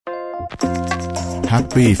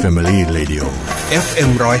Happy Family Radio FM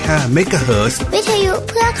 105 MHz วิทยุ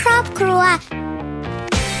เพื่อครอบครัว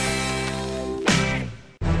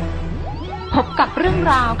พบกับเรื่อง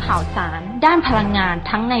ราวข่าวสารด้านพลังงาน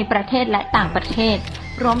ทั้งในประเทศและต่างประเทศ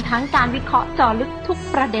รวมทั้งการวิเคราะห์เจาะลึกทุก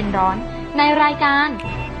ประเด็นร้อนในรายการ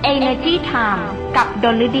Energy Time กับด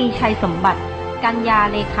ลฤดีชัยสมบัติกัญญา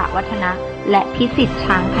เลขาวัฒนะและพิสิทธิ์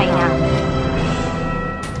ช้างไพงาม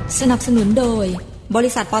สนับสนุนโดยบ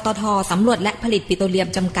ริษัทปตท.สำรวจและผลิตปิโตรเลียม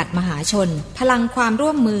จำกัดมหาชนพลังความร่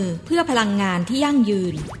วมมือเพื่อพลังงานที่ยั่งยื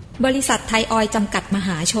นบริษัทไทยออยล์จำกัดมห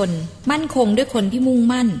าชนมั่นคงด้วยคนที่มุ่ง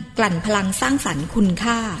มั่นกลั่นพลังสร้างสรรค์คุณ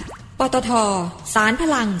ค่าปตท.สารพ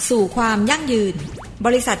ลังสู่ความยั่งยืนบ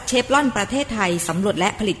ริษัทเชฟรอนประเทศไทยสำรวจและ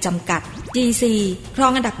ผลิตจำกัด GC ครอ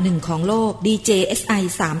งอันดับหนึ่งของโลก DJSI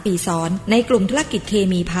 3 ปีซ้อนในกลุ่มธุรกิจเค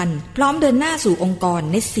มีภัณฑ์พร้อมเดินหน้าสู่องค์กร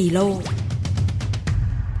Net Zero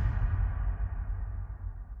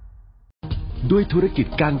ด้วยธุรกิจ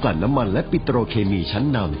การกลั่นน้ำมันและปิโตรเคมีชั้น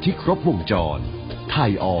นำที่ครบวงจรไท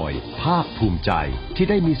ยออยล์ภาคภูมิใจที่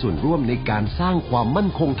ได้มีส่วนร่วมในการสร้างความมั่น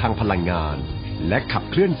คงทางพลังงานและขับ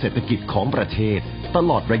เคลื่อนเศรษฐกิจของประเทศต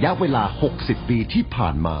ลอดระยะเวลา60ปีที่ผ่า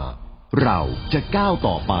นมาเราจะก้าว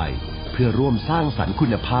ต่อไปเพื่อร่วมสร้างสรรค์คุ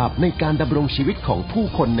ณภาพในการดำรงชีวิตของผู้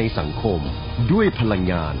คนในสังคมด้วยพลัง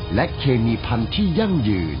งานและเคมีภัณฑ์ที่ยั่ง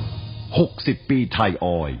ยืน60ปีไทยอ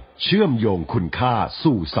อยล์เชื่อมโยงคุณค่า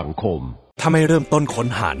สู่สังคมถ้าไม่เริ่มต้นค้น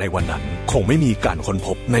หาในวันนั้นคงไม่มีการค้นพ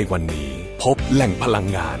บในวันนี้พบแหล่งพลัง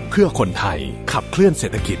งานเพื่อคนไทยขับเคลื่อนเศร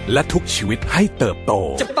ษฐกิจและทุกชีวิตให้เติบโต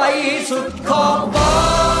จะไปสุดขอบฟ้า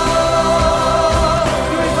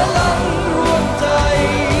ด้วยพลังรวมใจ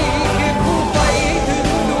เคียงคู่ไปถึง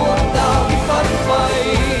ดวงดาวที่ฝันใฝ่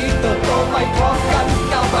เติบโตไปพร้อมกัน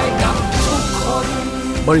ก้าวไปกับทุกคน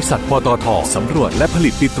บริษัทปตท.สำรวจและผลิ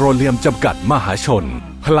ตปิโตรเลียมจำกัดมหาชน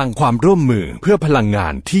พลังความร่วมมือเพื่อพลังงา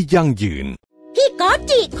นที่ยั่งยืนพี่ก๊อต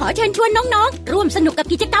จิขอเชิญชวนน้องๆร่วมสนุกกับ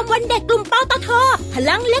กิจกรรมวันเด็กกลุ่มปตท.พ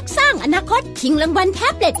ลังเล็กสร้างอนาคตชิงรางวัลแท็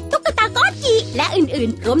บเล็ตตุ๊กตาก๊อตจิและอื่น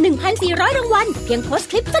ๆรวม 1,400 รางวัลเพียงโพสต์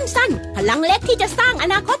คลิปสั้นๆพลังเล็กที่จะสร้างอ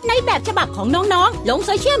นาคตในแบบฉบับของน้องๆลงโ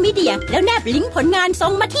ซเชียลมีเดียแล้วแนบลิงก์ผลงานส่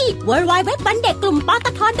งมาที่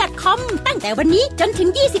www.bandekglumpotth.com ตั้งแต่วันนี้จนถึง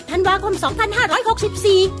20ธันวาคม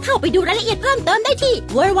2564เข้าไปดูรายละเอียดเพิ่มเติมได้ที่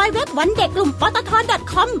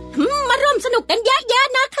www.bandekglumpotth.com มาร่วมสนุกกันเยอะ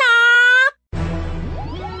ๆนะครับ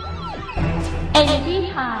Energy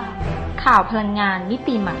Time ข่าวพลังงานมิ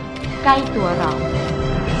ติใหม่ใกล้ตัวเรา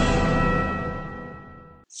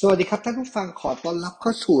สวัสดีครับท่านผู้ฟังขอต้อนรับเข้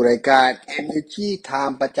าสู่รายการ Energy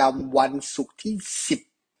Time ประจำวันศุกร์ที่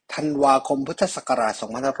10ธันวาคมพุทธศักราช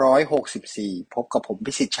2564พบกับผม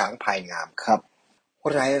พิสิทธิ์ช้างพายงามครับ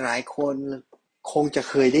หลายๆคนคงจะ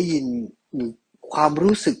เคยได้ยินหรือความ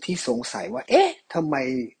รู้สึกที่สงสัยว่าเอ๊ะทำไม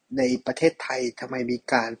ในประเทศไทยทำไมมี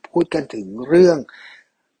การพูดกันถึงเรื่อง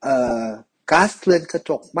ก๊าซเรือนกระ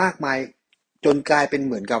จกมากมายจนกลายเป็นเ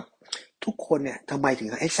หมือนกับทุกคนเนี่ยทำไมถึง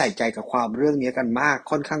ให้ใส่ใจกับความเรื่องนี้กันมาก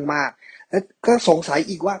ค่อนข้างมากแล้วก็สงสัย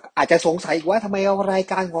อีกว่าอาจจะสงสัยอีกว่าทำไมราย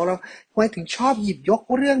การของเราทำไมถึงชอบหยิบยก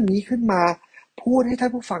เรื่องนี้ขึ้นมาพูดให้ท่า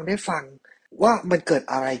นผู้ฟังได้ฟังว่ามันเกิด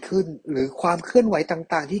อะไรขึ้นหรือความเคลื่อนไหว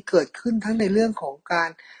ต่างๆที่เกิดขึ้นทั้งในเรื่องของการ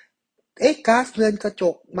ก๊าซเรือนกระจ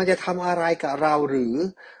กมันจะทำอะไรกับเราหรือ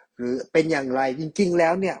เป็นอย่างไรจริงๆแล้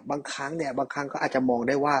วเนี่ยบางครั้งก็อาจจะมองไ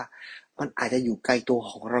ด้ว่ามันอาจจะอยู่ไกลตัว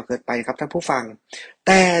ของเราเกินไปครับท่านผู้ฟังแ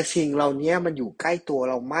ต่สิ่งเหล่านี้มันอยู่ใกล้ตัว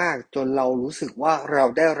เรามากจนเรารู้สึกว่าเรา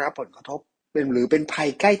ได้รับผลกระทบเป็นภัย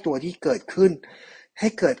ใกล้ตัวที่เกิดขึ้นให้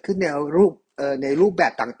เกิดขึ้นในรูปแบ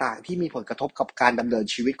บต่างๆที่มีผลกระทบกับการดำเนิน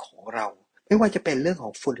ชีวิตของเราไม่ว่าจะเป็นเรื่องข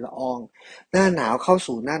องฝุ่นละอองหน้าหนาวเข้า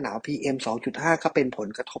สู่หน้าหนาว PM 2.5 ก็เป็นผล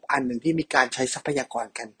กระทบอันหนึ่งที่มีการใช้ทรัพยากร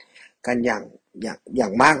กันอย่า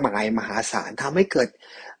งมากมายมหาศาลทำให้เกิด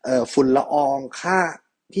ฝุ่นละอองค่า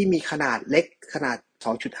ที่มีขนาดเล็กขนาด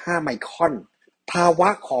 2.5 ไมครอนภาวะ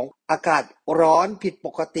ของอากาศร้อนผิดป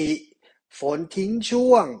กติฝนทิ้งช่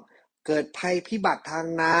วงเกิดภัยพิบัติทาง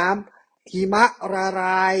น้ำหิมะละล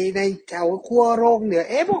ายในแถวขั้วโลกเหนือ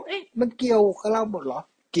มันเกี่ยวกับเราหมดเหรอ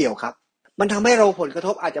เกี่ยวครับมันทำให้เราผลกระท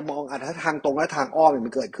บอาจจะมองทางตรงและทางอ้อมมั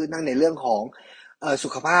นเกิดขึ้นทั้งในเรื่องของสุ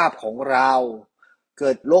ขภาพของเราเกิ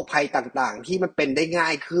ดโรคภัยต่างๆที่มันเป็นได้ง่า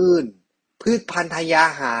ยขึ้นพืชพันธุ์ทายา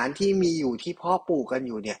หารที่มีอยู่ที่เพาะปลูกกันอ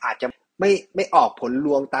ยู่เนี่ยอาจจะไม่ออกผลร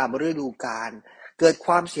วงตามฤดูกาลเกิดค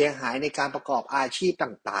วามเสียหายในการประกอบอาชีพ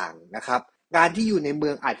ต่างๆนะครับการที่อยู่ในเมื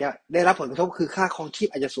องอาจจะได้รับผลกระทบคือค่าครองชีพ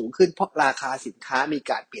อาจจะสูงขึ้นเพราะราคาสินค้ามี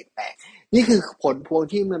การเปลี่ยนแปลงนี่คือผลพวง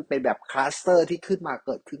ที่มันเป็นแบบคลัสเตอร์ที่เ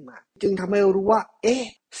กิดขึ้นมาจึงทำให้รู้ว่า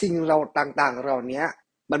สิ่งเราต่างๆเราเนี้ย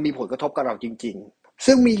มันมีผลกระทบกับเราจริงๆ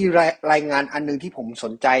ซึ่งมีรายงานอันนึงที่ผมส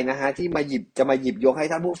นใจนะฮะที่จะมาหยิบยกให้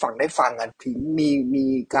ท่านผู้ฟังได้ฟังกันถึงมี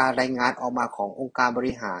การรายงานออกมาขององค์การบ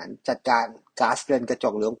ริหารจัดการก๊าซเรือนกระจ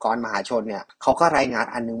กหรือองค์กรมหาชนเนี่ยเขาก็รายงาน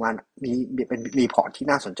อันนึงมาเป็นรีพอร์ตที่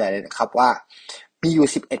น่าสนใจเลยนะครับว่ามีอยู่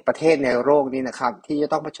11ประเทศในโลกนี้นะครับที่จะ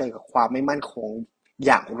ต้องเผชิญกับความไม่มั่นคงอ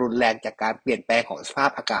ย่างรุนแรงจากการเปลี่ยนแปลงของสภา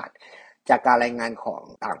พอากาศจากการรายงานของ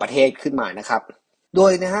ต่างประเทศขึ้นมานะครับโด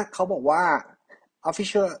ยนะฮะเขาบอกว่า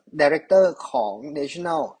Official Director ของ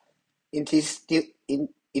National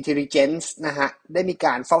Intelligence นะฮะได้มีก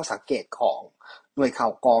ารเฝ้าสังเกตของหน่วยข่า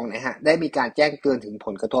วกรองนะฮะได้มีการแจ้งเตือนถึงผ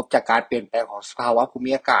ลกระทบจากการเปลี่ยนแปลงของสภาวะภู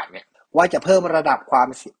มิอากาศเนี่ยว่าจะเพิ่มระดับความ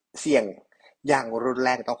เสี่ยงอย่างรุนแร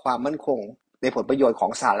งต่อความมั่นคงในผลประโยชน์ขอ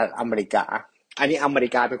งสหรัฐอเมริกาอันนี้อเมริ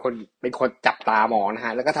กาเป็นคนจับตามองนะฮ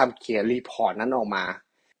ะแล้วก็ทำเขียนรีพอร์ตนั้นออกมา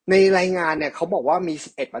ในรายงานเนี่ยเขาบอกว่ามี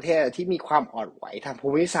11ประเทศที่มีความอ่อนไหวทางภู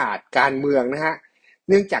มิศาสตร์การเมืองนะฮะ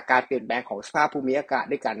เนื่องจากการเปลี่ยนแปลงของสภาพภูมิอากาศ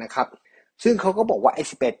ด้วยกันนะครับซึ่งเขาก็บอกว่าไอ้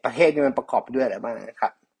11ประเทศนี่มันประกอบด้วยอะไรบ้างนะครั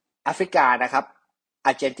บแอฟริกานะครับอ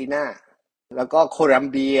าร์เจนตินาแล้วก็โคลัม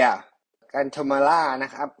เบียกัวเตมาลาน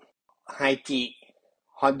ะครับไฮติ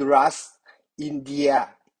ฮอนดูรัสอินเดีย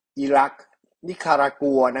อิรักนิคารา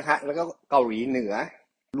กัวนะฮะแล้วก็เกาหลีเหนือ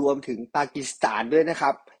รวมถึงปากีสถานด้วยนะค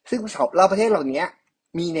รับซึ่งเราประเทศเหล่านี้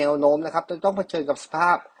มีแนวโน้มนะครับจะต้องเผชิญกับสภ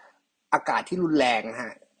าพอากาศที่รุนแรงนะฮ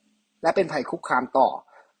ะและเป็นภัยคุกคามต่อ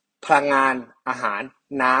พลังงานอาหาร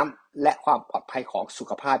น้ำและความปลอดภัยของสุ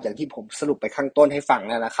ขภาพอย่างที่ผมสรุปไปข้างต้นให้ฟัง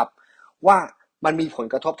แล้วนะครับว่ามันมีผล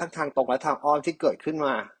กระทบทั้งทางตรงและทางอ้อมที่เกิดขึ้นม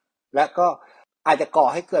าและก็อาจจะก่อ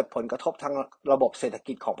ให้เกิดผลกระทบทางระบบเศรษฐ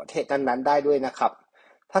กิจของประเทศนั้นๆได้ด้วยนะครับ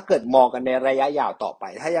ถ้าเกิดมองกันในระยะยาวต่อไป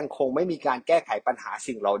ถ้ายังคงไม่มีการแก้ไขปัญหา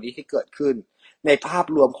สิ่งเหล่านี้ที่เกิดขึ้นในภาพ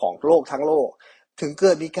รวมของโลกทั้งโลกถึงเ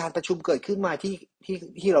กิดมีการประชุมเกิดขึ้นมา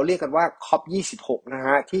ที่เราเรียกกันว่า COP26 นะฮ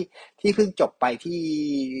ะที่เพิ่งจบไป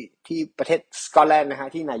ที่ประเทศสกอตแลนด์นะฮะ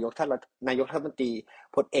ที่นายกรัฐมนตรี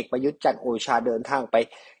พลเอกประยุทธ์จันทร์โอชาเดินทางไป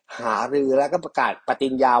หารือแล้วก็ประกาศปฏิ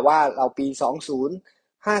ญญาว่าเราปี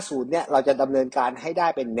2050เนี่ยเราจะดำเนินการให้ได้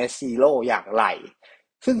เป็น Net Zero อย่างไร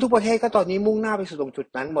ซึ่งทุกประเทศก็ตอนนี้มุ่งหน้าไปสู่ตรงจุด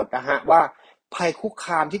นั้นหมดนะฮะว่าภัยคุกค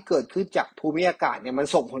ามที่เกิดขึ้นจากภูมิอากาศเนี่ยมัน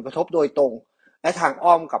ส่งผลกระทบโดยตรงและทาง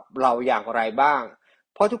อ้อมกับเราอย่างไรบ้าง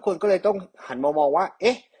เพราะทุกคนก็เลยต้องหันมามองว่า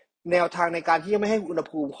แนวทางในการที่จะไม่ให้อุณห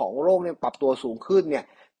ภูมิของโลกเนี่ยปรับตัวสูงขึ้นเนี่ย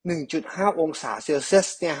 1.5 องศาเซลเซียส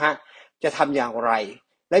เนี่ยฮะจะทำอย่างไร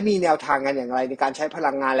และมีแนวทางกันอย่างไรในการใช้พ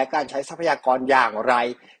ลังงานและการใช้ทรัพยากรอย่างไร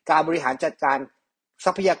การบริหารจัดการท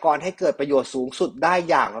รัพยากรให้เกิดประโยชน์สูงสุดได้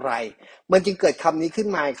อย่างไรมันจึงเกิดคำนี้ขึ้น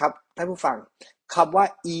มาครับท่านผู้ฟังคำว่า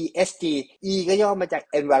ESG E ก็ย่อมาจาก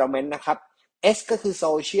Environment นะครับ S ก็คือ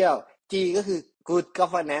Social G ก็คือ Good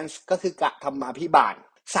Governance ก็คือกธรรมาภิบาล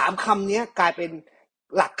3คำนี้กลายเป็น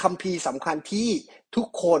หลักคัมภีร์สำคัญที่ทุก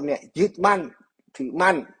คนเนี่ยยึดมั่นถือ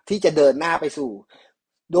มั่นที่จะเดินหน้าไปสู่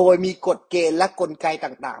โดยมีกฎเกณฑ์และกลไก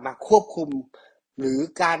ต่างๆมาควบคุมหรือ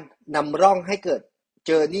การนำร่องให้เกิดเ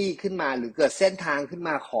จอร์นี่ขึ้นมาหรือเกิดเส้นทางขึ้นม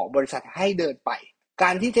าของบริษัทให้เดินไปกา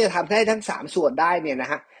รที่จะทำให้ทั้ง3ส่วนได้เนี่ยน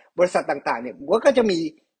ะฮะบริษัทต่างๆเนี่ยก็จะมี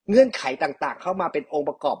เงื่อนไขต่างๆเข้ามาเป็นองค์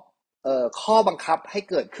ประกอบข้อบังคับให้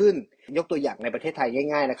เกิดขึ้นยกตัวอย่างในประเทศไทย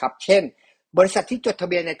ง่ายๆนะครับเช่นบริษัทที่จดทะ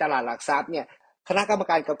เบียนในตลาดหลักทรัพย์เนี่ยคณะกรรม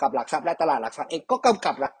การกำกับหลักทรัพย์และตลาดหลักทรัพย์เองก็กำ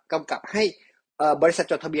กับให้บริษัท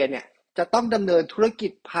จดทะเบียนเนี่ยจะต้องดำเนินธุรกิ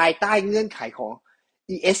จภายใต้เงื่อนไขของ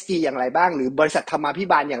ESG อย่างไรบ้างหรือบริษัทธรรมาภิ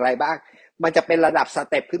บาลอย่างไรบ้างมันจะเป็นระดับส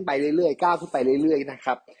เต็ปขึ้นไปเรื่อยๆก้าวขึ้นไปเรื่อยๆนะค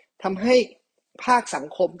รับทำให้ภาคสัง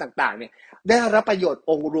คมต่างๆเนี่ยได้รับประโยชน์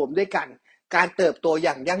องค์รวมด้วยกันการเติบโตอ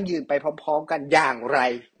ย่างยั่งยืนไปพร้อมๆกันอย่างไร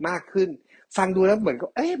มากขึ้นฟังดูแล้วเหมือนก็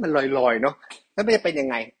มันลอยๆเนาะแล้วมันจะเป็นยัง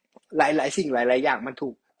ไงหลายๆสิ่งหลายๆอย่างมันถู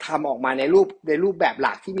กทำออกมาในรูปแบบห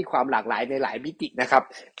ลักที่มีความหลากหลายในหลายมิตินะครับ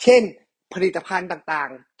เช่นผลิตภัณฑ์ต่าง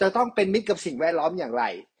ๆจะต้องเป็นมิตรกับสิ่งแวดล้อมอย่างไร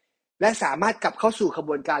และสามารถกลับเข้าสู่กระบ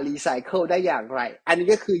วนการรีไซเคิลได้อย่างไรอันนี้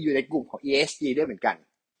ก็คืออยู่ในกลุ่มของ ESG ด้วยเหมือนกัน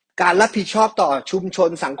การรับผิดชอบต่อชุมชน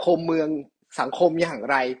สังคมเมืองสังคมอย่าง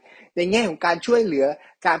ไรในแง่ของการช่วยเหลือ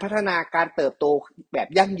การพัฒนาการเติบโตแบบ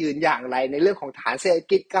ยั่งยืนอย่างไรในเรื่องของฐานเศรษฐ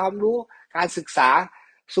กิจความรู้การศึกษา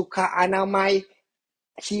สุขอนามัย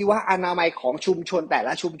ชีวอนามัยของชุมชนแต่ล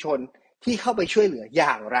ะชุมชนที่เข้าไปช่วยเหลืออ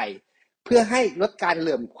ย่างไรเพื่อให้ลดการ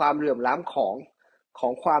ความเหลื่อมล้ำขอ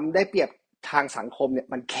งความได้เปรียบทางสังคมเนี่ย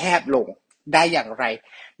มันแคบลงได้อย่างไร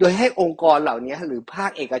โดยให้องค์กรเหล่านี้หรือภา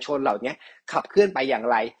คเอกชนเหล่านี้ขับเคลื่อนไปอย่าง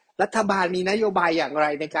ไรรัฐบาลมีนโยบายอย่างไร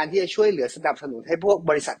ในการที่จะช่วยเหลือสนับสนุนให้พวก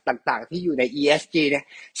บริษัทต่างๆที่อยู่ใน ESG เนี่ย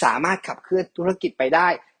สามารถขับเคลื่อนธุรกิจไปได้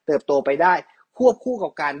เติบโตไปได้ควบคู่กั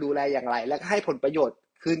บการดูแลอย่างไรและให้ผลประโยชน์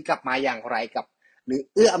คืนกลับมาอย่างไรกับหรือ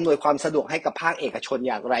เอื้ออำนวยความสะดวกให้กับภาคเอกชน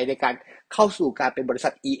อย่างไรในการเข้าสู่การเป็นบริษั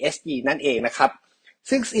ท ESG นั่นเองนะครับ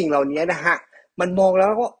ซึ่งสิ่งเหล่านี้นะฮะมันมองแล้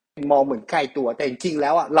วก็ มองเหมือนไกลตัวแต่จริงๆแล้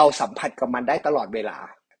วเราสัมผัสกับมันได้ตลอดเวลา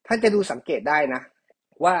ท่านจะดูสังเกตได้นะ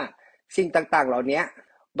ว่าสิ่งต่างๆเหล่านี้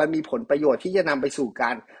มันมีผลประโยชน์ที่จะนำไปสู่ก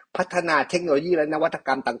ารพัฒนาเทคโนโลยีและนวัตก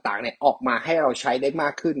รรมต่างๆเนี่ยออกมาให้เราใช้ได้มา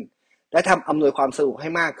กขึ้นและทำอำนวยความสะดวกให้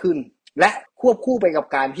มากขึ้นและควบคู่ไปกับ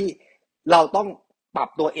การที่เราต้องปรับ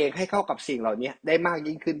ตัวเองให้เข้ากับสิ่งเหล่านี้ได้มาก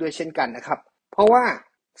ยิ่งขึ้นด้วยเช่นกันนะครับเพราะว่า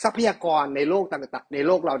ทรัพยากรในโลกต่างๆในโ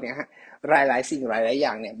ลกเราเนี่ยฮะหลายๆสิ่งหลายๆอ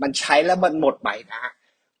ย่างเนี่ยมันใช้แล้วมันหมดไปนะฮะ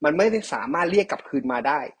มันไม่ได้สามารถเรียกกลับคืนมาไ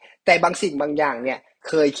ด้แต่บางสิ่งบางอย่างเนี่ยเ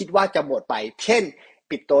คยคิดว่าจะหมดไปเช่น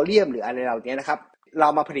ปิโตรเลียมหรืออะไรเหล่านี้นะครับเรา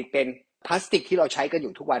มาผลิตเป็นพลาสติกที่เราใช้กันอ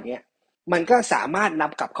ยู่ทุกวันนี้มันก็สามารถน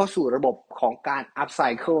ำกลับเข้าสู่ระบบของการอัพไซ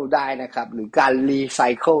เคิลได้นะครับหรือการรีไซ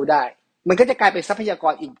เคิลได้มันก็จะกลายเป็นทรัพยาก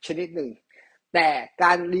รอีกชนิดหนึ่งแต่ก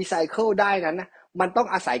ารรีไซเคิลได้นั้นนะมันต้อง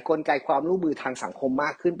อาศัยกลไกความร่วมมือทางสังคมม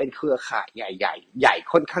ากขึ้นเป็นเครือข่ายใหญ่ๆใหญ่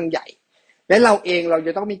ค่อนข้างใหญ่และเราเองเราจ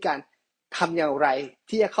ะต้องมีการทำอย่างไร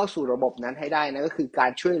ที่จะเข้าสู่ระบบนั้นให้ได้นะก็คือกา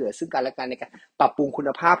รช่วยเหลือซึ่งกันและกันในการปรับปรุงคุณ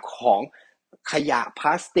ภาพของขยะพล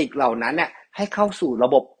าสติกเหล่านั้นเนี่ยให้เข้าสู่ระ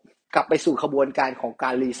บบกลับไปสู่กระบวนการของกา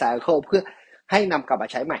รรีไซเคิลเพื่อให้นำกลับมา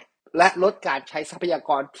ใช้ใหม่และลดการใช้ทรัพยาก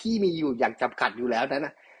รที่มีอยู่อย่างจำกัดอยู่แล้วนั้นน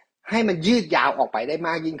ะให้มันยืดยาวออกไปได้ม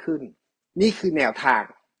ากยิ่งขึ้นนี่คือแนวทาง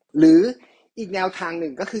หรืออีกแนวทางหนึ่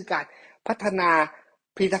งก็คือการพัฒนา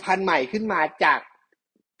ผลิตภัณฑ์ใหม่ขึ้นมาจาก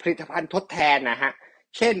ผลิตภัณฑ์ทดแทนนะฮะ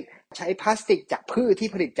เช่นใช้พลาสติกจากพืชที่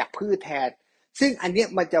ผลิตจากพืชแทนซึ่งอันนี้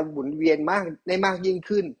มันจะหมุนเวียนมากได้มากยิ่ง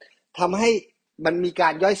ขึ้นทำให้มันมีกา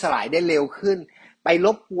รย่อยสลายได้เร็วขึ้นไปร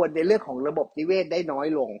บกวนในเรื่องของระบบนิเวศได้น้อย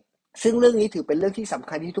ลงซึ่งเรื่องนี้ถือเป็นเรื่องที่สำ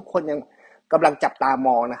คัญที่ทุกคนยังกำลังจับตาม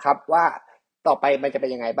องนะครับว่าต่อไปมันจะเป็น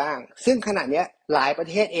ยังไงบ้างซึ่งขณะนี้หลายประ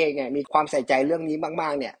เทศเองเนี่ยมีความใส่ใจเรื่องนี้มา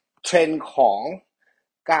กๆเนี่ยเทรนด์ของ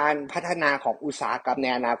การพัฒนาของอุตสาหกรรมใน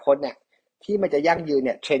อนาคตเนี่ยที่มันจะยั่งยืนเ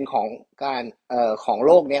นี่ยเทรนด์ของการของโ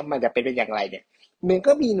ลกเนี่ยมันจะเป็นอย่างไรเนี่ยมัน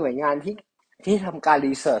ก็มีหน่วยงานที่ทำการ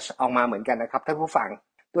รีเสิร์ชออกมาเหมือนกันนะครับท่านผู้ฟัง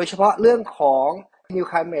โดยเฉพาะเรื่องของ New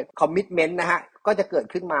Climate Commitment นะฮะก็จะเกิด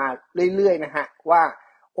ขึ้นมาเรื่อยๆนะฮะว่า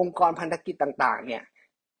องค์กรพันธกิจต่างๆเนี่ย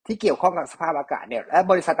ที่เกี่ยวข้องกับสภาพอากาศเนี่ยและ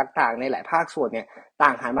บริษัทต่างๆในหลายภาคส่วนเนี่ยต่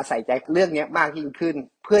างหันมาใส่ใจเรื่องนี้มากยิ่งขึ้น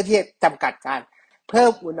เพื่อที่จะจำกัดการเพิ่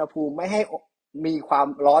มอุณหภูมิไม่ให้มีความ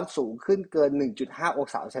ร้อนสูงขึ้นเกิน 1.5 อง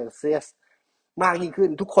ศาเซลเซียสมากยิ่งขึ้น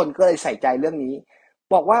ทุกคนก็เลยใส่ใจเรื่องนี้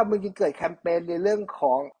บอกว่ามันจะเกิดแคมเปญในเรื่องข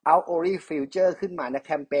อง Outdoor Future ขึ้นมานะแ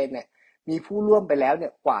คมเปญเนี่ยมีผู้ร่วมไปแล้วเนี่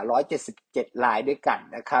ยกว่า177รายด้วยกัน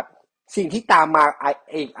นะครับสิ่งที่ตามมา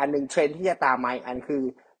อีกอันนึงเทรนด์ที่จะตามมาอีกอันคือ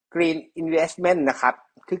Green Investment นะครับ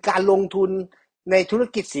คือการลงทุนในธุร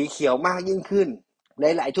กิจสีเขียวมากยิ่งขึ้นใน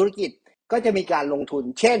หลายธุรกิจก็จะมีการลงทุน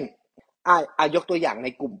เช่นยกตัวอย่างใน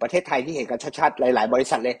กลุ่มประเทศไทยที่เห็นกันชัดๆหลายๆบริ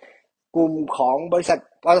ษัทเลยกลุ่มของบริษัท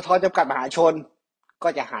ปตท.จำกัดมหาชนก็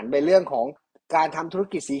จะหันไปเรื่องของการทำธุร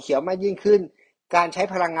กิจสีเขียวมากยิ่งขึ้นการใช้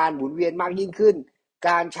พลังงานหมุนเวียนมากยิ่งขึ้น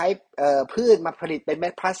การใช้พืชมาผลิตเป็นเม็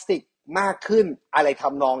ดพลาสติกมากขึ้นอะไรท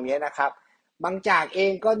ำนองนี้นะครับบางจากเอ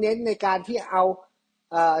งก็เน้นในการที่เอา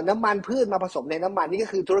น้ำมันพืชมาผสมในน้ำมันนี่ก็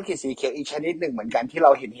คือธุรกิจสีเขียวอีกชนิดหนึ่งเหมือนกันที่เร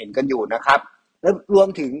าเห็นกันอยู่นะครับแล้วรวม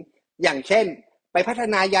ถึงอย่างเช่นไปพัฒ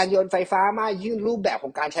นายานยนต์ไฟฟ้ามากยิ่งรูปแบบข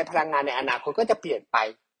องการใช้พลังงานในอนาคตก็จะเปลี่ยนไป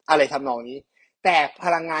อะไรทำนองนี้แต่พ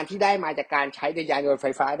ลังงานที่ได้มาจากการใช้ในยานยนต์ไฟ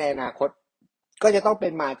ฟ้าในอนาคตก็จะต้องเป็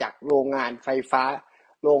นมาจากโรงงานไฟ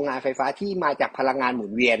ฟ้าที่มาจากพลังงานหมุ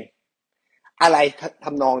นเวียนอะไรท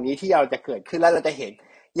ำนองนี้ที่เราจะเกิดขึ้นแล้วเราจะเห็น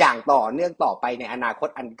อย่างต่อเนื่องต่อไปในอนาคต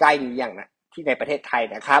อันใกล้นี้อย่างนะที่ในประเทศไทย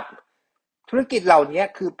นะครับธุรกิจเหล่านี้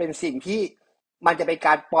คือเป็นสิ่งที่มันจะเป็นก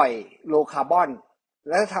ารปล่อยโลคาร์บอนแ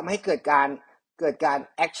ละทำให้เกิดการ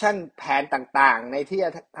แอคชั่นแผนต่างๆในที่จะ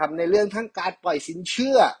ทำในเรื่องทั้งการปล่อยสินเ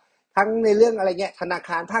ชื่อทั้งในเรื่องอะไรเงี้ย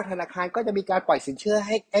ภาคธนาคารก็จะมีการปล่อยสินเชื่อ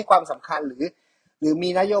ให้ความสำคัญหรือมี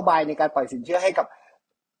นโยบายในการปล่อยสินเชื่อให้กับ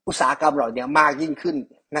อุตสาหกรรมเหล่านี้มากยิ่งขึ้น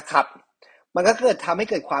นะครับมันก็ทำให้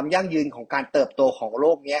เกิดความยั่งยืนของการเติบโตของโล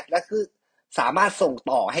กนี้และคือสามารถส่ง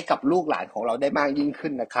ต่อให้กับลูกหลานของเราได้มากยิ่งขึ้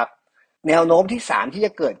นนะครับแนวโน้มที่3ที่จ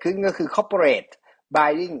ะเกิดขึ้นก็คือ corporate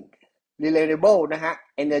buying renewable นะฮะ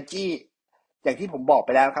energy อย่างที่ผมบอกไป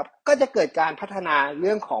แล้วครับก็จะเกิดการพัฒนาเ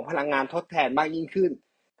รื่องของพลังงานทดแทนมากยิ่งขึ้น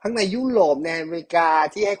ทั้งในยุโรปในอเมริกา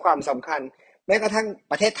ที่ให้ความสำคัญแม้กระทั่ง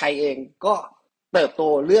ประเทศไทยเองก็เติบโต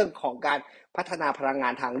เรื่องของการพัฒนาพลังงา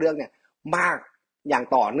นทางเลือกเนี่ยมากอย่าง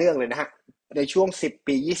ต่อเนื่องเลยนะฮะในช่วง10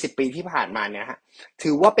ปี20ปีที่ผ่านมาเนี่ยฮะ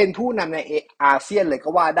ถือว่าเป็นผู้นำในอาเซียนเลยก็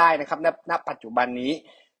ว่าได้นะครับณปัจจุบันนี้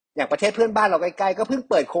อย่างประเทศเพื่อนบ้านเราใกล้ๆก็เพิ่ง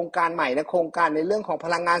เปิดโครงการใหม่นะโครงการในเรื่องของพ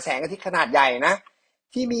ลังงานแสงอาทิตย์ขนาดใหญ่นะ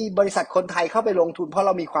ที่มีบริษัทคนไทยเข้าไปลงทุนเพราะเร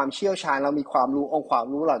ามีความเชี่ยวชาญเรามีความรู้องค์ความ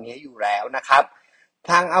รู้เหล่านี้อยู่แล้วนะครับ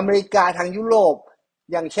ทางอเมริกาทางยุโรป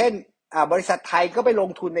อย่างเช่นบริษัทไทยก็ไปลง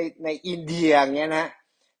ทุนในอินเดียอย่างเงี้ยนะ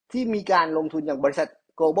ที่มีการลงทุนอย่างบริษัท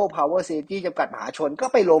Global Power City จำกัดมหาชนก็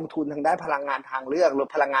ไปลงทุนทางด้านพลังงานทางเลือกหรือ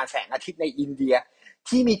พลังงานแสงอาทิตย์ในอินเดีย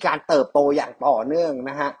ที่มีการเติบโตอย่างต่อเนื่อง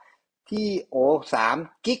นะฮะที่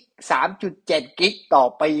3 กิก 3.7 กิกต่อ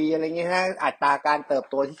ปีอะไรเงี้ยฮะอัตราการเติบ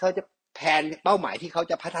โตที่เขาจะแผนเป้าหมายที่เขา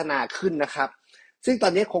จะพัฒนาขึ้นนะครับซึ่งตอ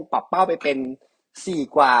นนี้คงปรับเป้าไปเป็น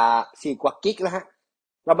4 กว่ากิกแล้วฮะ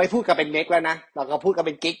เราไม่พูดกันเป็นเมกแล้วนะเราก็พูดกันเ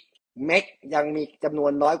ป็นกิกเมกยังมีจำนว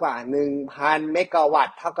นน้อยกว่า 1,000 เมกะวัต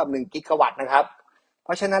ต์เท่ากับ1กิกะวัตต์นะครับเพ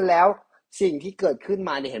ราะฉะนั้นแล้วสิ่งที่เกิดขึ้น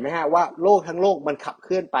มาเนี่ยเห็นไหมฮะว่าโลกทั้งโลกมันขับเค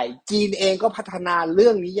ลื่อนไปจีนเองก็พัฒนาเรื่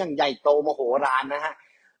องนี้อย่างใหญ่โตมโหฬารนะฮะ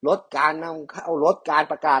ลดการนำเข้าลดการ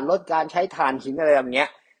ประกาศลดการใช้ถ่านหินอะไรแบบนี้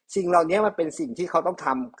สิ่งเหล่านี้มันเป็นสิ่งที่เขาต้องท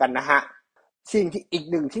ำกันนะฮะสิ่งที่อีก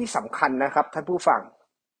หนึ่งที่สำคัญนะครับท่านผู้ฟัง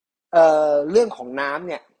เรื่องของน้ำ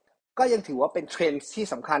เนี่ยก็ยังถือว่าเป็นเทรนด์ที่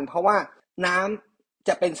สำคัญเพราะว่าน้ำจ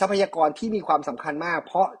ะเป็นทรัพยากรที่มีความสำคัญมาก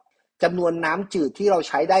เพราะจำนวนน้ำจืดที่เรา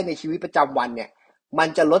ใช้ได้ในชีวิตประจำวันเนี่ยมัน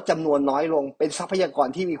จะลดจำนวนน้อยลงเป็นทรัพยากร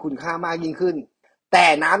ที่มีคุณค่ามากยิ่งขึ้นแต่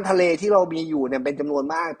น้ำทะเลที่เรามีอยู่เนี่ยเป็นจำนวน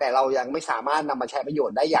มากแต่เรายังไม่สามารถนำมาใช้ประโยช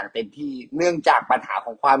น์ได้อย่างเต็มที่เนื่องจากปัญหาข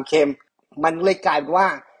องความเค็มมันเลยกลายเป็นว่า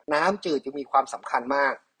น้ำจืดจะมีความสำคัญมา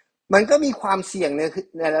กมันก็มีความเสี่ยง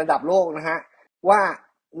ในระดับโลกนะฮะว่า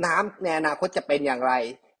น้ำในอนาคตจะเป็นอย่างไร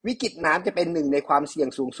วิกฤตน้ำจะเป็นหนึ่งในความเสี่ยง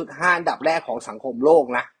สูงสุด5 อันดับแรกของสังคมโลก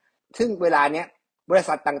นะซึ่งเวลาเนี้ยบริ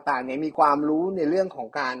ษัทต่างๆเนี่ยมีความรู้ในเรื่องของ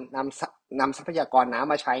การนำทรัพยากรน้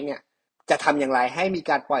ำมาใช้เนี่ยจะทำอย่างไรให้มี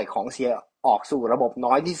การปล่อยของเสียออกสู่ระบบ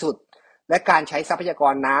น้อยที่สุดและการใช้ทรัพยาก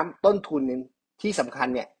รน้ำต้นทุนที่สำคัญ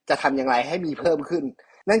เนี่ยจะทำอย่างไรให้มีเพิ่มขึ้น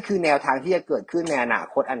นั่นคือแนวทางที่จะเกิดขึ้นในอนา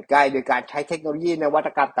คตอันใกล้โดยการใช้เทคโนโลยีนวัต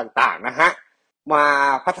กรรมต่างๆนะฮะมา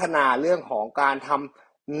พัฒนาเรื่องของการท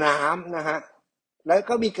ำน้ำนะฮะแล้ว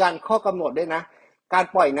ก็มีการข้อกำหนดด้วยนะการ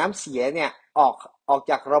ปล่อยน้ำเสียเนี่ยออก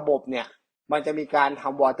จากระบบเนี่ยมันจะมีการท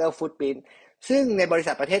ำ water footprint ซึ่งในบริ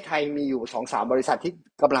ษัทประเทศไทยมีอยู่ 2-3 บริษัทที่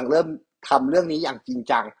กำลังเริ่มทำเรื่องนี้อย่างจริง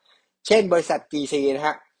จังเช่นบริษัท GC นะฮ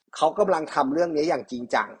ะเขากำลังทำเรื่องนี้อย่างจริง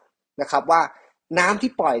จังนะครับว่าน้ำ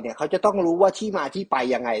ที่ปล่อยเนี่ยเขาจะต้องรู้ว่าที่มาที่ไป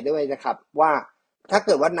ยังไงด้วยนะครับว่าถ้าเ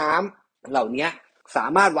กิดว่าน้ำเหล่านี้สา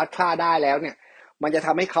มารถวัดค่าได้แล้วเนี่ยมันจะท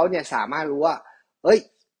ำให้เขาเนี่ยสามารถรู้ว่า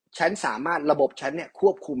ฉันสามารถระบบฉันเนี่ยค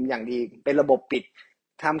วบคุมอย่างดีเป็นระบบปิด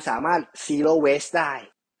สามารถ zero waste ได้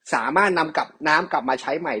สามารถนำน้ำกลับมาใ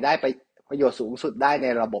ช้ใหม่ได้ไปประโยชน์สูงสุดได้ใน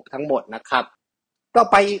ระบบทั้งหมดนะครับต่อ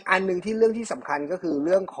ไปอีกอันนึงที่เรื่องที่สำคัญก็คือเ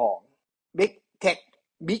รื่องของ Big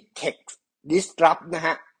Tech Disrupt นะฮ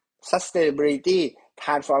ะ Sustainability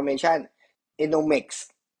Transformation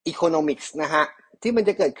Economics นะฮะที่มันจ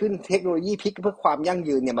ะเกิดขึ้นเทคโนโลยีพลิกเพื่อความยั่ง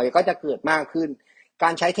ยืนเนี่ยมันก็จะเกิดมากขึ้นกา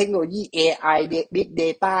รใช้เทคโนโลยี AI Big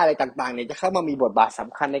Data อะไรต่างๆเนี่ยจะเข้ามามีบทบาทส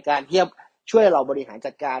ำคัญในการที่จะช่วยเราบริหาร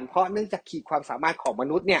จัดการเพราะเนื่องจากขีดความสามารถของม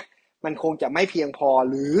นุษย์เนี่ยมันคงจะไม่เพียงพอ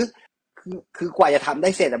หรือคือกว่าจะทำได้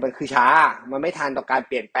เสร็จมันคือช้ามันไม่ทันต่อการเ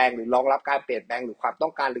ปลี่ยนแปลงหรือรองรับการเปลี่ยนแปลงหรือความต้อ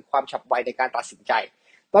งการหรือความฉับไวในการตัดสินใจ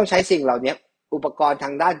ต้องใช้สิ่งเหล่านี้อุปกรณ์ท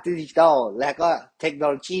างด้านดิจิทัลและก็เทคโน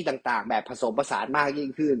โลยีต่างๆแบบผสมผสานมากยิ่ง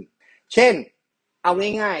ขึ้นเช่นเอา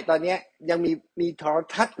ง่ายๆตอนนี้ยังมีโทร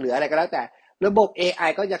ทัศน์หรืออะไรก็แล้วแต่ระบบ AI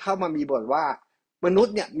ก็จะเข้ามามีบทว่ามนุษ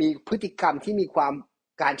ย์เนี่ยมีพฤติกรรมที่มีความ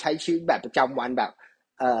การใช้ชีวิตแบบประจำวันแบบ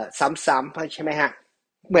ซ้ำๆใช่ไหมฮะ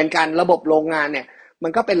เหมือนกันระบบโรงงานเนี่ยมั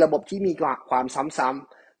นก็เป็นระบบที่มีความซ้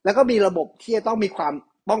ำๆแล้วก็มีระบบที่จะต้องมีความ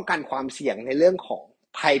ป้องกันความเสี่ยงในเรื่องของ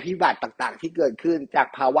ภัยพิบัติต่างๆที่เกิดขึ้นจาก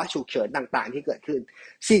ภาวะฉุกเฉินต่างๆที่เกิดขึ้น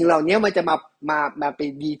สิ่งเหล่านี้มันจะมาเป็น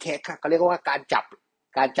ดีเทคค่ะเขาเรียกว่าการ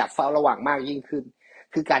จับเฝ้าระวังมากยิ่งขึ้น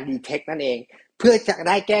คือการดีเทคนั่นเองเพื่อจะไ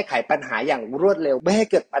ด้แก้ไขปัญหาอย่างรวดเร็วไม่ให้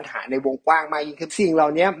เกิดปัญหาในวงกว้างมากยิ่งขึ้นสิ่งเหล่า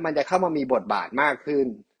นี้มันจะเข้ามามีบทบาทมากขึ้น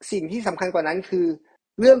สิ่งที่สำคัญกว่านั้นคือ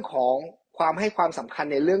เรื่องของความให้ความสำคัญ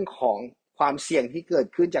ในเรื่องของความเสี่ยงที่เกิด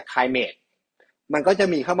ขึ้นจาก climate มันก็จะ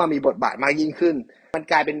มีเข้ามามีบทบาทมากยิ่งขึ้นมัน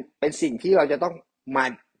กลายเป็นสิ่งที่เราจะต้องมา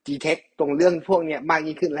ดีเทคตรงเรื่องพวกนี้มาก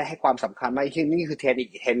ยิ่งขึ้นและให้ความสำคัญมากยิ่งขึ้นนี่คือเทรนด์อีก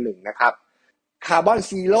เทรนด์หนึ่งนะครับคาร์บอน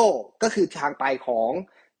ซีโร่ก็คือทางไปของ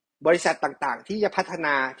บริษัทต่างๆที่จะพัฒน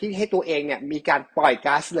าที่ให้ตัวเองเนี่ยมีการปล่อย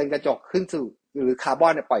ก๊าซเรือนกระจกขึ้นสู่หรือคาร์บอ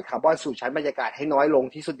นปล่อยคาร์บอนสู่ชั้นบรรยากาศให้น้อยลง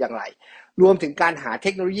ที่สุดอย่างไรรวมถึงการหาเท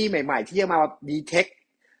คโนโลยีใหม่ๆที่จะมาดีเทค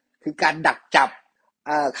คือการดักจับ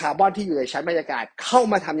คาร์บอนที่อยู่ในชั้นบรรยากาศเข้า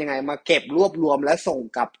มาทำยังไงมาเก็บรวบรวมและส่ง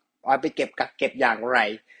กลับไปเก็บอย่างไร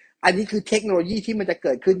อันนี้คือเทคโนโลยีที่มันจะเ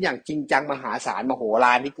กิดขึ้นอย่างจริงจังมหาศาลมโหฬ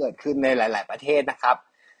ารที่เกิดขึ้นในหลายๆประเทศนะครับ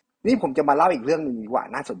นี่ผมจะมาเล่าอีกเรื่องนึงดีกว่า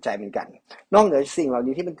น่าสนใจเหมือนกันนอกเหนือสิ่งเหล่า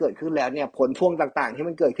นี้ที่มันเกิดขึ้นแล้วเนี่ยผลพวงต่างๆที่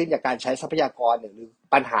มันเกิดขึ้นจากการใช้ทรัพยากรหรือ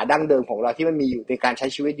ปัญหาดั้งเดิมของเราที่มันมีอยู่ในการใช้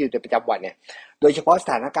ชีวิตอยู่ในประจำวันเนี่ยโดยเฉพาะส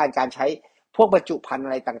ถานการณ์การใช้พวกบรรจุภัณฑ์อ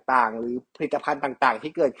ะไรต่างๆหรือผลิตภัณฑ์ต่างๆ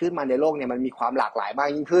ที่เกิดขึ้นมาในโลกเนี่ยมันมีความหลากหลายมาก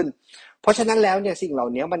ยิ่งขึ้นเพราะฉะนั้นแล้วเนี่ยสิ่งเหล่า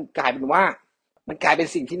นี้มันกลายเป็นว่า มันกลายเป็น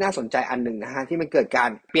สิ่งที่น่าสนใจอันหนึ่งนะฮะที่มันเกิดการ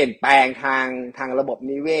เปลี่ยนแปลงทางระบบ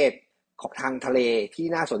นิเวศของทางทะเลที่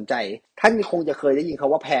น่าสนใจท่านคงจะเคยได้ยินค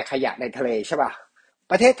ำว่าแพขยะในทะเลใช่ป่ะ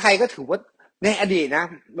ประเทศไทยก็ถือว่าในอดีตนะ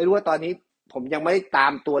ไม่รู้ว่าตอนนี้ผมยังไม่ได้ตา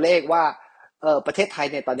มตัวเลขว่าประเทศไทย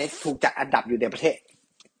เนี่ยตอนนี้ถูกจัดอันดับอยู่ในประเทศ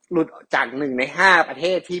หลุดจาก1 ใน 5ประเท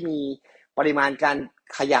ศที่มีปริมาณการ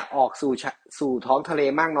ขยะออกสู่ท้องทะเล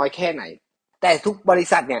มากน้อยแค่ไหนแต่ทุกบริ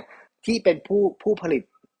ษัทเนี่ยที่เป็นผู้ผลิต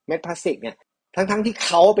เม็ดพลาสติกเนี่ยทั้งที่เ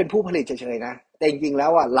ขาเป็นผู้ผลิตเฉยๆนะแต่จริงๆแล้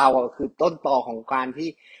วอ่ะเราคือต้นตอของการที่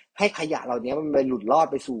ให้ขยะเหล่านี้มันไปหลุดลอด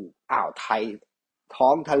ไปสู่อ่าวไทยท้อ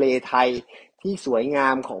งทะเลไทยที่สวยงา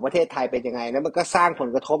มของประเทศไทยเป็นยังไงแล้วมันก็สร้างผล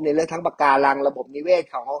กระทบในเรื่องทั้งปะการังระบบนิเวศ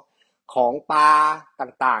ของปลา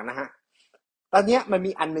ต่างๆนะฮะตอนนี้มัน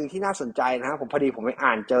มีอันนึงที่น่าสนใจนะฮะผมไป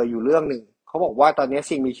อ่านเจออยู่เรื่องนึงเขาบอกว่าตอนนี้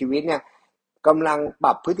สิ่งมีชีวิตเนี่ยกำลังป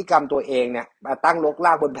รับพฤติกรรมตัวเองเนี่ยมาตั้งรกร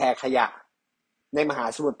ากบนแพขยะในมหา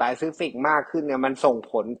สมุทรแปซิฟิกมากขึ้นเนี่ยมันส่ง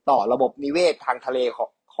ผลต่อระบบนิเวศทางทะเล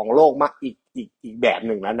ของโลกมากอีกแบบห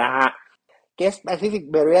นึ่งแล้วนะฮะ Great Pacific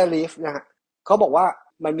Barrier Reef นะฮะเขาบอกว่า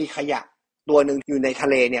มันมีขยะตัวหนึ่งอยู่ในทะ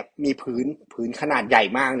เลเนี่ยมีผืนขนาดใหญ่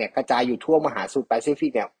มากเนี่ยกระจายอยู่ทั่วมหาสมุทรแปซิฟิ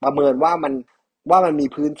กเนี่ยประเมินว่ามันมี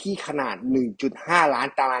พื้นที่ขนาด 1.5 ล้าน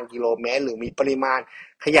ตารางกิโลเมตรหรือมีปริมาณ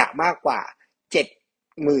ขยะมากกว่า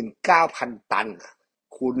 79,000 ตัน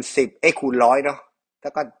คูณ10คูณ100เนาะแล้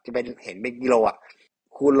วก็จะเป็นเห็นเป็นกิโลอ่ะ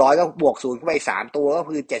คูณ100ก็บวก0เข้าไป3ตัวก็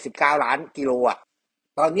คือ79ล้านกิโลอ่ะ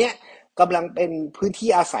ตอนนี้กำลังเป็นพื้นที่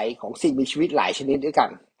อาศัยของสิ่งมีชีวิตหลายชนิดด้วยกัน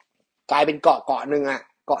กลายเป็นเกาะนึงอ่ะ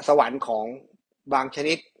เกาะสวรรค์ของบางช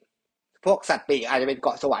นิดพวกสัตว์ปีกอาจจะเป็นเก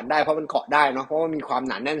าะสวรรค์ได้เพราะมันเกาะได้เนาะเพราะมันมีความ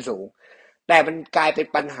หนาแน่นสูงแต่มันกลายเป็น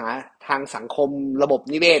ปัญหาทางสังคมระบบ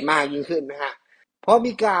นิเวศมากยิ่งขึ้นนะฮะเพราะ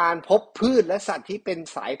มีการพบพืชและสัตว์ที่เป็น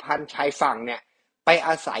สายพันธุ์ชายฝั่งเนี่ยไปอ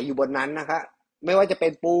าศัยอยู่บนนั้นนะครับไม่ว่าจะเป็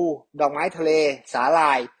นปูดอกไม้ทะเลสาหร่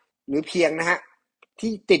ายหรือเพียงนะฮะ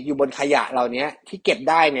ที่ติดอยู่บนขยะเหล่านี้ที่เก็บ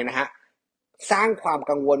ได้เนี่ยนะฮะสร้างความ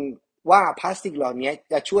กังวลว่าพลาสติกเหล่านี้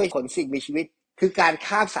จะช่วยขนสิ่งมีชีวิตคือการ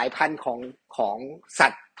ข้ามสายพันธุ์ของสั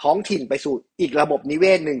ตว์ท้องถิ่นไปสู่อีกระบบนิเว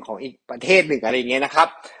ศหนึ่งของอีกประเทศหนึ่งอะไรอย่างเงี้ยนะครับ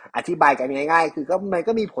อธิบายกันง่ายๆคือมัน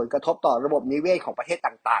ก็มีผลกระทบต่อระบบนิเวศของประเทศ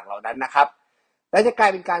ต่างๆเหล่านั้นนะครับและจะกลา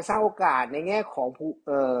ยเป็นการสร้างโอกาสในแง่ของ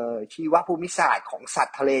ชีวภูมิศาสตร์ของสัต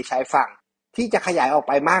ว์ทะเลชายฝั่งที่จะขยายออก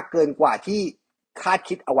ไปมากเกินกว่าที่คาด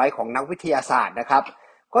คิดเอาไว้ของนักวิทยาศาสตร์นะครับ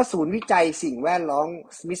ก็ศูนย์วิจัยสิ่งแวดล้อม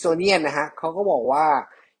Smithsonian นะฮะเขาก็บอกว่า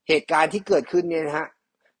เหตุการณ์ที่เกิดขึ้นเนี่ยนะฮะ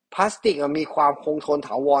พลาสติกมีความคงทนถ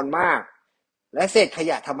าวรมากและเศษข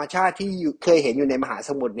ยะธรรมชาติที่เคยเห็นอยู่ในมหาส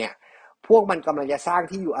มุทรเนี่ยพวกมันกำลังจะสร้าง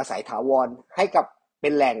ที่อยู่อาศัยถาวรให้กับเป็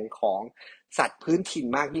นแหล่งของสัตว์พื้นถิ่น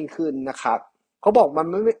มากยิ่งขึ้นนะครับเขาบอกมัน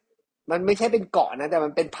ไม่ใช่เป็นเกาะนะแต่มั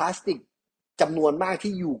นเป็นพลาสติกจำนวนมาก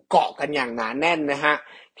ที่อยู่เกาะกันอย่างหนาแน่นนะฮะ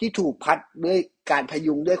ที่ถูกพัดด้วยการพ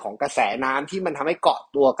ยุงด้วยของกระแสน้ำที่มันทำให้เกาะ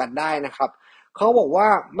ตัวกันได้นะครับเขาบอกว่า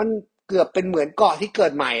มันเกือบเป็นเหมือนเกาะที่เกิ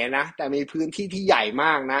ดใหม่นะแต่มีพื้นที่ที่ใหญ่ม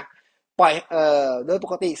ากนะปล่อยโดยป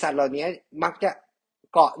กติสัตว์เหล่านี้มักจะ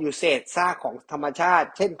เกาะอยู่เศษซากของธรรมชาติ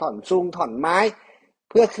เช่นถ่อนซุงถ่อนไม้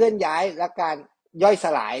เพื่อเคลื่อนย้ายและการย่อยส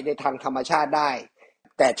ลายในทางธรรมชาติได้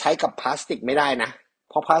แต่ใช้กับพลาสติกไม่ได้นะ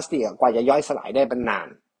เพราะพลาสติกกว่าจะย่อยสลายได้เป็นนาน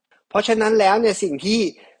เพราะฉะนั้นแล้วเนี่ยสิ่งที่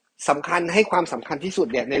สำคัญให้ความสำคัญที่สุด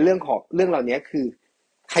เนี่ยในเรื่องเหล่านี้คือ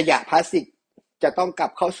ขยะพลาสติกจะต้องกลั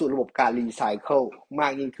บเข้าสู่ระบบการรีไซเคิลมา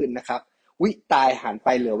กยิ่งขึ้นนะครับตายหันไป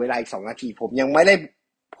เหลือเวลาอีก2 นาทีผมยังไม่ได้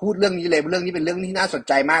พูดเรื่องนี้เลยเรื่องนี้เป็นเรื่องที่น่าสนใ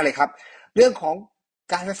จมากเลยครับเรื่องของ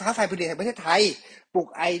การไฟฟ้าฝ่ายผลิตแห่งประเทศไทยปลุก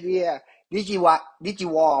ไอเดียดิจิ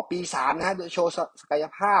วอลปี3นะฮะโดยโชว์ศักย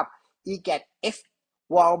ภาพ EGAT-X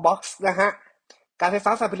Wallbox นะฮะการไฟฟ้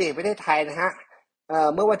าฝ่ายผลิตแห่งประเทศไทยนะฮะ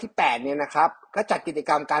เมื่อวันที่8เนี่ยนะครับก็จัดกิจก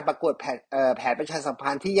รรมการประกวดแผนประชาสัม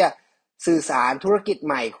พันธ์ที่จะสื่อสารธุรกิจใ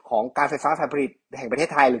หม่ของการไฟฟ้าฝ่ายผลิตแห่งประเทศ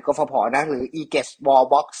ไทยหรือกฟผนะหรือ EGAT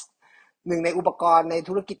Wallbox หนึ่งในอุปกรณ์ใน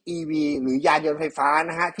ธุรกิจ EV หรือยานยนต์ไฟฟ้า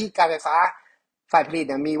นะฮะที่การไฟฟ้าฝ่ายผลิต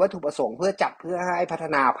มีวัตถุประสงค์เพื่อให้พัฒ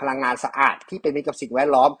นาพลังงานสะอาดที่เป็นมิตรกับสิ่งแวด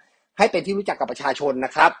ล้อมให้เป็นที่รู้จักกับประชาชนน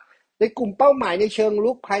ะครับในกลุ่มเป้าหมายในเชิง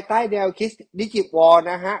ลุกภายใต้แนวคิดดิจิวอล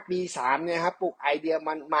นะฮะปี3เนี่ยครับปลุกไอเดีย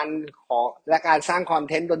มันของและการสร้างคอน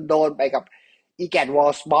เทนต์โดนๆไปกับ EGAT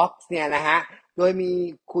Wallbox เนี่ยนะฮะโดยมี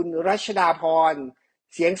คุณรัชดาพร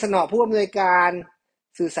เสียงสนอผู้อำนวยการ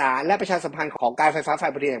สื่อสารและประชาสัมพันธ์ของการไฟฟ้าฝ่า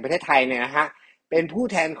ยผลิตแห่งประเทศไทยเนี่ยนะฮะเป็นผู้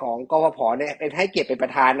แทนของกฟผเนี่ยเป็นให้เกียรติเป็นปร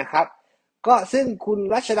ะธานนะครับก็ซึ่งคุณ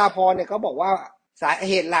รัชดาพรเนี่ยก็บอกว่าสา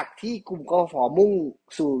เหตุหลักที่กลุ่มกฟผมุ่ง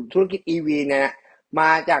สู่ธุรกิจ EV เนี่ยม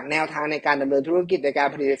าจากแนวทางในการดำเนินธุรกิจในการ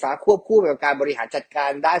ผลิตไฟฟ้าควบคู่กับการบริหารจัดการ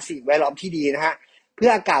ด้านสิ่งแวดล้อมที่ดีนะฮะเพื่อ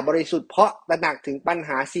อากาศบริสุทธิ์เพราะตระหนักถึงปัญห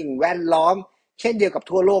าสิ่งแวดล้อมเช่นเดียวกับ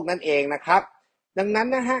ทั่วโลกนั่นเองนะครับ ดังนั้น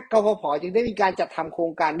นะฮะกฟผ.จึงได้มีการจัดทำโคร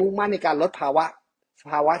งการมุ่งมั่นในการลดภาว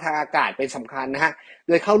ะทางอากาศเป็นสำคัญนะฮะโ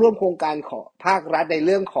ดยเข้าร่วมโครงการของภาครัฐในเ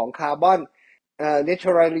รื่องของคาร์บอน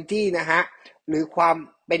neutrality นะฮะหรือความ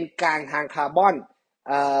เป็นกลางทางคาร์บอน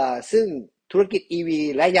ซึ่งธุรกิจ EV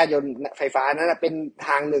และยานยนต์ไฟฟ้านั้นเป็นท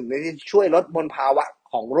างหนึ่งที่ช่วยลดมลภาวะ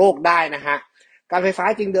ของโลกได้นะฮะการไฟฟ้า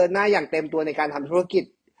จึงเดินหน้าอย่างเต็มตัวในการทำธุรกิจ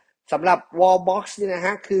สำหรับ Wallbox นี่นะฮ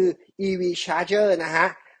ะคือ EV Charger นะฮะ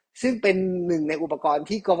ซึ่งเป็นหนึ่งในอุปกรณ์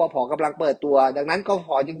ที่กฟผ.กำลังเปิดตัวดังนั้นกฟผ.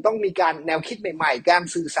จึงต้องมีการแนวคิดใหม่ๆการ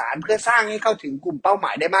สื่อสารเพื่อสร้างให้เข้าถึงกลุ่มเป้าหม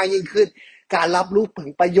ายได้มากยิ่งขึ้นการรับรู้ถึ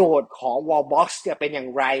งประโยชน์ของ Wallbox จะเป็นอย่าง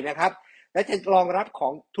ไรนะครับและจะรองรับขอ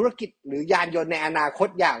งธุรกิจหรือยานยนต์ในอนาคต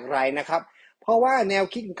อย่างไรนะครับเพราะว่าแนว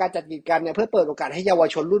คิดของการจัดกิจกรรมเนี่ยเพื่อเปิดโอกาสให้เยาว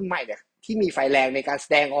ชนรุ่นใหม่เนี่ยที่มีไฟแรงในการแส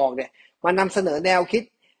ดงออกเนี่ยมานำเสนอแนวคิด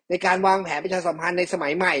ในการวางแผนประชาสัมพันธ์ในสมั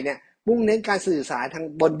ยใหม่เนี่ยมุ่งเน้นการสื่อสารทาง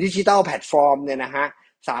บนดิจิทัลแพลตฟอร์มเนี่ยนะฮะ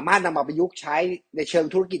สามารถนำมาประยุกต์ใช้ในเชิง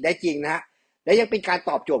ธุรกิจได้จริงนะฮะและยังเป็นการ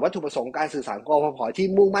ตอบโจทย์วัตถุประสงค์การสื่อสารกฟผ.ที่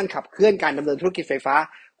มุ่งมั่นขับเคลื่อนการดำเนินธุรกิจไฟฟ้า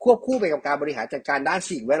ควบคู่ไปกับการบริหารจัดการด้าน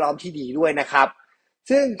สิ่งแวดล้อมที่ดีด้วยนะครับ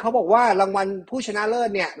ซึ่งเขาบอกว่ารางวัลผู้ชนะเลิศ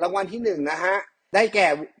เนี่ยรางวัลที่1นะฮะได้แก่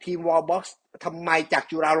ทีม Wallbox ทำไมจาก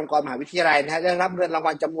จุฬาลงกรณ์มหาวิทยาลัยนะฮะได้รับเงินราง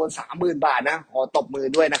วัลจำนวน 30,000 บาทนะขอตบมือ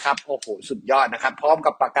ด้วยนะครับโอ้โหสุดยอดนะครับพร้อม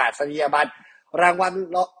กับประกาศนียบัตรรางวัล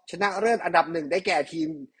ชนะเลิศอันดับ1ได้แก่ทีม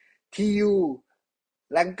TU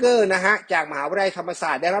แลงเกอร์นะฮะจากมหาวิทยาลัยธรรมศ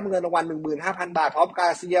าสตร์ได้รับเงินรางวัล 15,000 บาทพร้อมกับ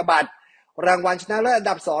นียบัตรรางวัลชนะเลิศอัน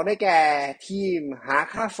ดับ2ได้แก่ทีมหา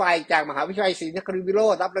ค่าไฟจากมหาวิทยาลัยศรีนครินทร์วิโร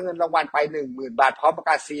จน์รับเงินรางวัลไป 10,000 บาทพร้อมประ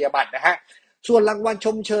กาศนียบัตรนะฮะส่วนรางวัลช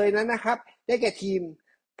มเชยนั้นนะครับได้แก่ทีม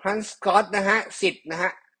พรันสกอตนะฮะสิทธิ์นะฮ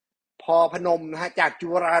ะพอพนมนะฮะจากจุ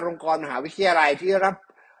ฬาลงกรณ์มหาวิทยาลัยที่รับ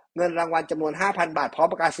เงินรางวัลจำนวน 5,000 บาทพร้อม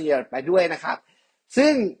ประกาศนียบัตรไปด้วยนะครับ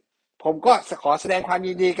ซึ่งผมก็ขอแสดงความ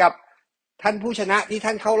ยินดีกับท่านผู้ชนะที่ท่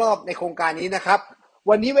านเข้ารอบในโครงการนี้นะครับ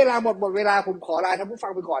วันนี้เวลาหมดเวลาผมขอลาท่านผู้ฟั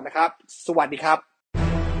งไปก่อนนะครับสวัสดีครับ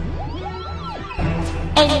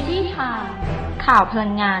Energy Time ข่าวพลั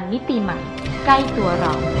งงานมิติใหม่ใกล้ตัวเร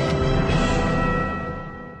า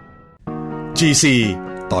GC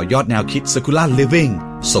ต่อยอดแนวคิด Circular Living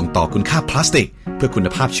ส่งต่อคุณค่าพลาสติกเพื่อคุณ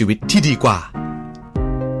ภาพชีวิตที่ดีกว่า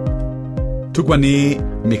ทุกวันนี้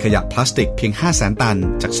มีขยะพลาสติกเพียง 500,000 ตัน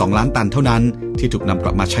จาก2ล้านตันเท่านั้นที่ถูกนำก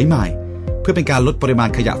ลับมาใช้ใหม่เพื่อเป็นการลดปริมาณ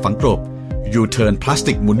ขยะฝังกลบ U-Turn พลาส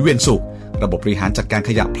ติกหมุนเวียนสุขระบบบริหารจัดการ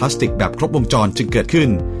ขยะพลาสติกแบบครบวงจรจึงเกิดขึ้น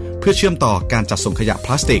เพื่อเชื่อมต่อการจัดส่งขยะพ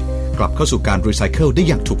ลาสติกกลับเข้าสู่การรีไซเคิลได้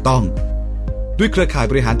อย่างถูกต้องด้วยเครือข่าย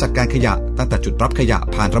บริหารจัดการขยะตั้งแต่จุดรับขยะ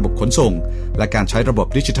ผ่านระบบขนส่งและการใช้ระบบ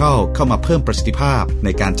ดิจิทัลเข้ามาเพิ่มประสิทธิภาพใน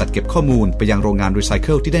การจัดเก็บข้อมูลไปยังโรงงานรีไซเ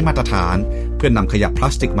คิลที่ได้มาตรฐานเพื่อนำขยะพลา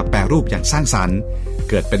สติกมาแปรรูปอย่างสร้างสรรค์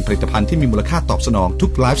เกิดเป็นผลิตภัณฑ์ที่มีมูลค่าตอบสนองทุ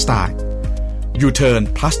กไลฟ์สไตล์ U-Turn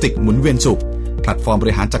พลาสติกหมุนเวียนสุขแพลตฟอร์มบ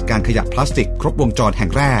ริหารจัดการขยะพลาสติกครบวงจรแห่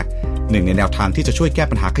งแรกหนึ่งในแนวทางที่จะช่วยแก้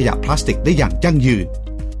ปัญหาขยะพลาสติกได้อย่างยั่งยืน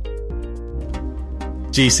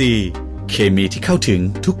GC เคมีที่เข้าถึง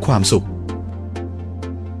ทุกความสุข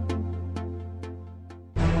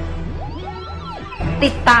ติ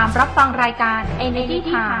ดตามรับฟังรายการ Energy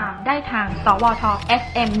Time ได้ทางสวท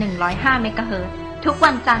FM 105 MHz ทุก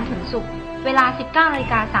วันจันทร์ถึงศุกร์เวลา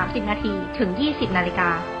 19:30 น. ถึง 20:00 น.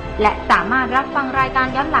 และสามารถรับฟังรายการ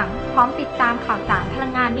ย้อนหลังพร้อมติดตามข่าวสารพลั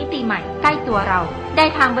งงานมิติใหม่ใกล้ตัวเราได้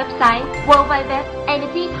ทางเว็บไซต์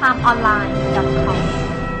www.energytimeonline.com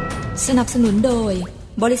สนับสนุนโดย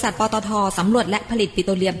บริษัทปตท.สำรวจและผลิตปิโต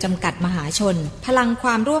รเลียมจำกัดมหาชนพลังคว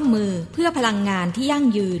ามร่วมมือเพื่อพลังงานที่ยั่ง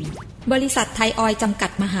ยืนบริษัทไทยออยล์จำกั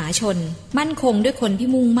ดมหาชนมั่นคงด้วยคนที่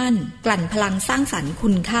มุ่งมั่นกลั่นพลังสร้างสรรค์คุ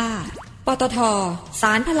ณค่าปตท.ส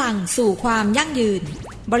ารพลังสู่ความยั่งยืน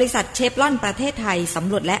บริษัทเชฟรอนประเทศไทยส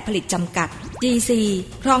ำรวจและผลิตจำกัด GC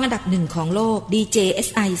ครองอันดับ1ของโลก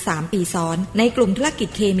DJSI 3 ปีซ้อนในกลุ่มธุรกิจ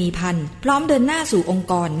เคมีภัณฑ์พร้อมเดินหน้าสู่องค์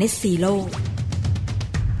กร Net Zero